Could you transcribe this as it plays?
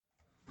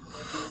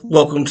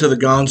Welcome to the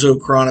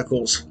Gonzo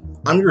Chronicles.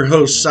 I'm your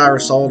host,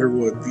 Cyrus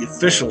Alderwood, the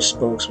official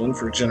spokesman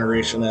for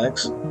Generation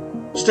X.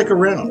 Stick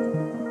around.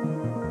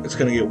 It's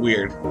going to get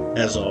weird,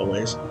 as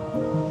always.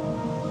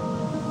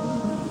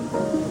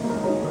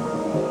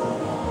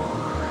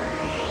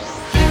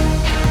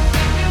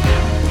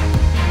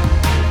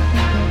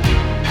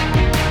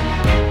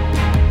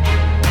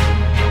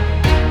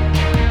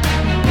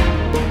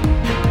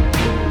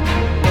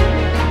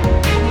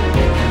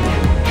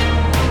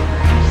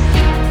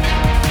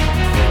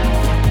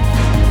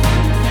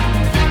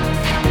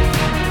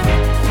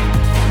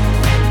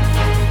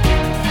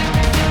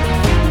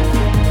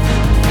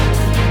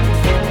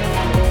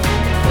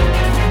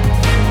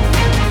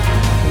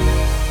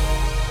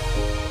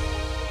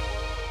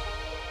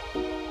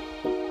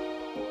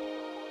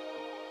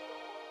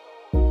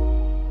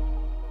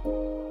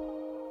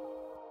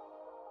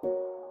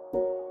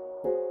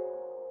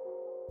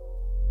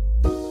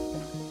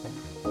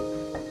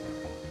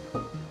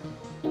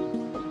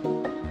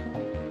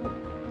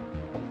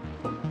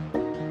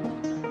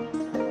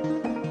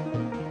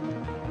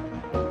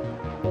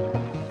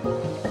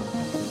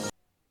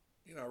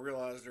 I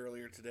realized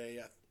earlier today,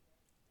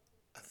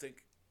 I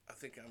think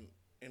I'm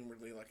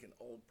inwardly like an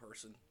old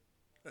person.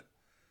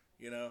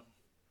 you know,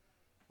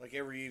 like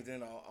every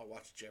evening I'll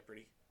watch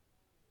Jeopardy,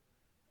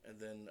 and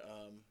then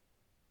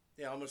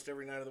almost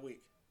every night of the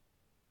week,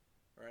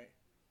 right?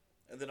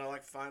 And then I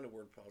like find a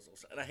word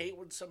puzzles, and I hate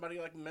when somebody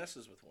like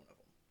messes with one of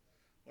them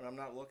when I'm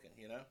not looking.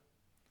 I'm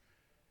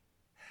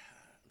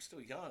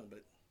still young,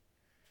 but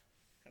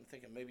I'm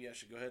thinking maybe I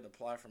should go ahead and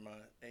apply for my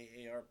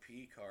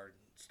AARP card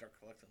and start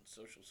collecting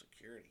Social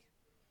Security.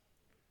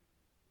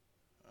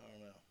 I don't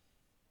know.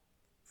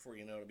 Before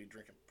you know it, I'll be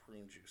drinking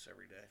prune juice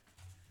every day.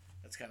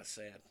 That's kind of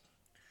sad.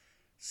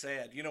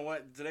 Sad. You know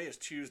what? Today is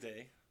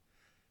Tuesday.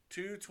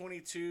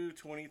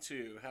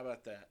 2/22/22. How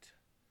about that?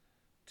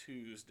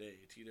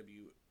 Tuesday.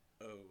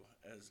 TWO.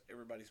 As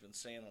everybody's been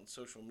saying on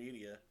social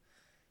media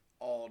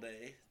all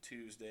day.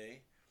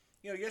 Tuesday.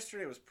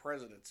 Yesterday was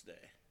President's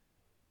Day.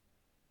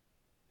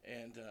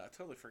 And I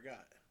totally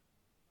forgot.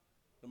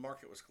 The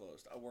market was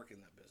closed. I work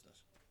in that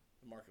business.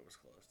 The market was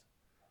closed.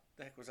 What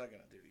the heck was I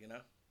going to do,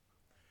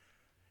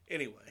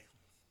 Anyway,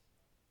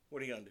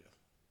 what are you going to do?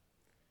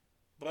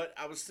 But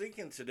I was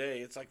thinking today,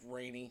 it's like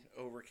rainy,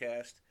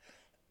 overcast.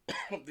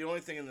 The only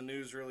thing in the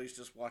news really is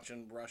just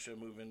watching Russia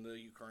move into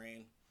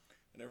Ukraine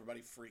and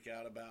everybody freak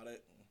out about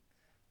it and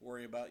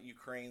worry about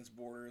Ukraine's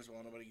borders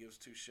while nobody gives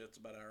two shits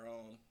about our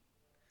own.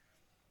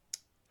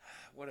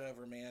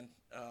 Whatever, man.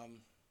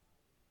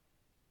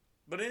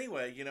 But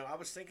anyway, I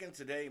was thinking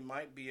today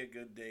might be a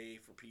good day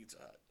for Pizza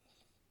Hut.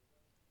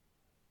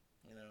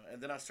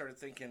 And then I started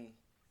thinking,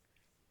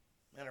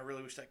 man, I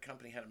really wish that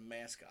company had a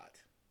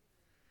mascot.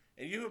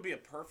 And you would be a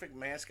perfect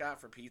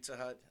mascot for Pizza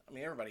Hut. I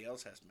mean, everybody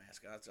else has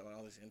mascots.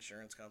 All these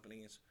insurance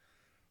companies.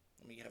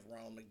 You have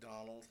Ronald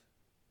McDonald.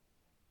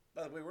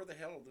 By the way, where the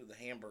hell did the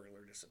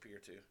Hamburglar disappear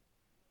to?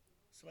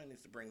 Somebody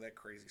needs to bring that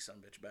crazy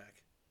sumbitch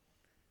back.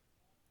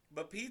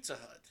 But Pizza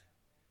Hut.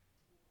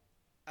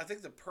 I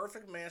think the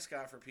perfect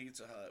mascot for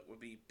Pizza Hut would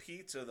be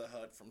Pizza the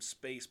Hut from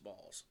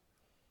Spaceballs.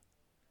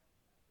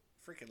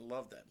 Freaking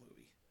loved that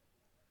movie.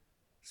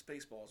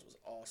 Spaceballs was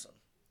awesome.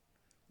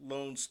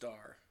 Lone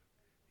Star.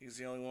 He's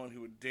the only one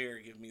who would dare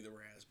give me the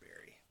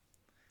raspberry.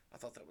 I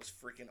thought that was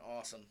freaking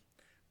awesome.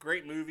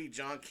 Great movie,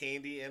 John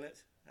Candy in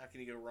it. How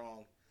can you go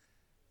wrong?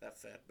 That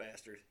fat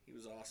bastard. He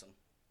was awesome.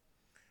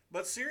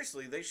 But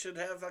seriously, they should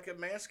have like a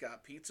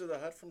mascot, Pizza the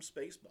Hut from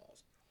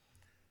Spaceballs.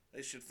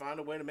 They should find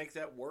a way to make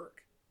that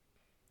work.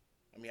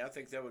 I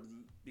think that would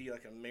be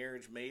like a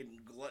marriage made in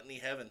gluttony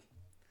heaven.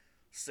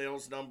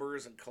 Sales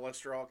numbers and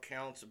cholesterol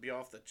counts would be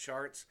off the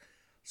charts.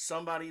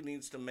 Somebody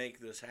needs to make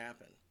this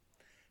happen.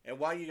 And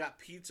while you got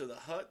Pizza the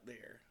Hut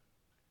there,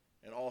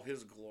 in all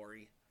his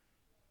glory,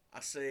 I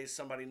say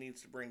somebody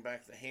needs to bring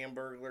back the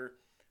Hamburglar.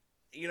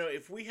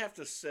 If we have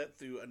to sit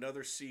through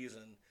another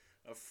season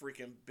of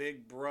freaking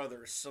Big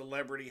Brother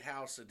Celebrity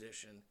House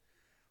Edition,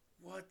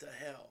 what the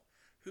hell?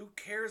 Who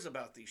cares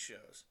about these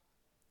shows?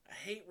 I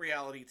hate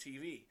reality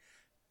TV.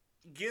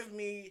 Give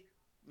me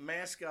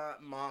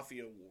Mascot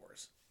Mafia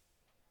Wars.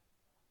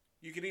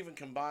 You could even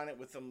combine it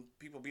with them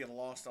people being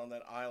lost on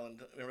that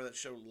island. Remember that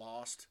show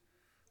Lost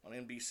on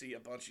NBC a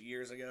bunch of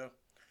years ago?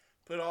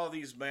 Put all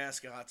these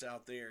mascots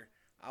out there.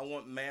 I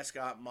want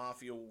Mascot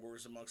Mafia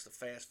Wars amongst the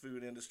fast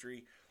food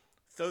industry.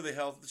 Throw the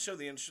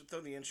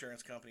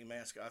insurance company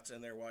mascots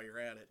in there while you're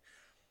at it.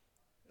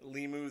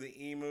 Limu the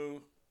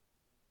emu,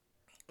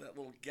 that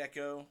little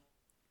gecko.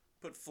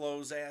 Put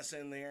Flo's ass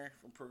in there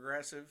from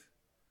Progressive.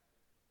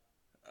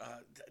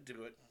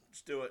 Do it.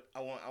 Just do it. I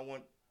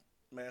want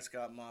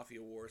Mascot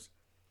Mafia Wars.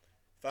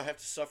 If I have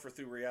to suffer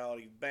through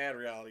bad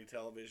reality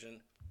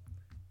television,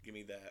 give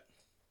me that.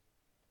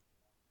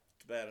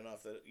 It's bad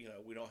enough that,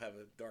 we don't have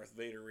a Darth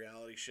Vader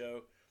reality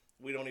show.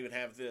 We don't even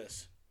have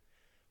this.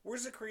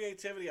 Where's the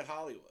creativity of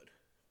Hollywood?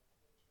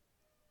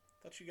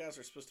 I thought you guys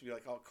are supposed to be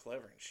like all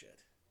clever and shit.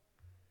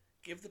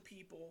 Give the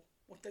people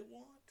what they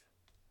want.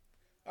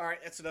 All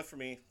right, that's enough for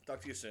me.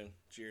 Talk to you soon.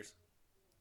 Cheers.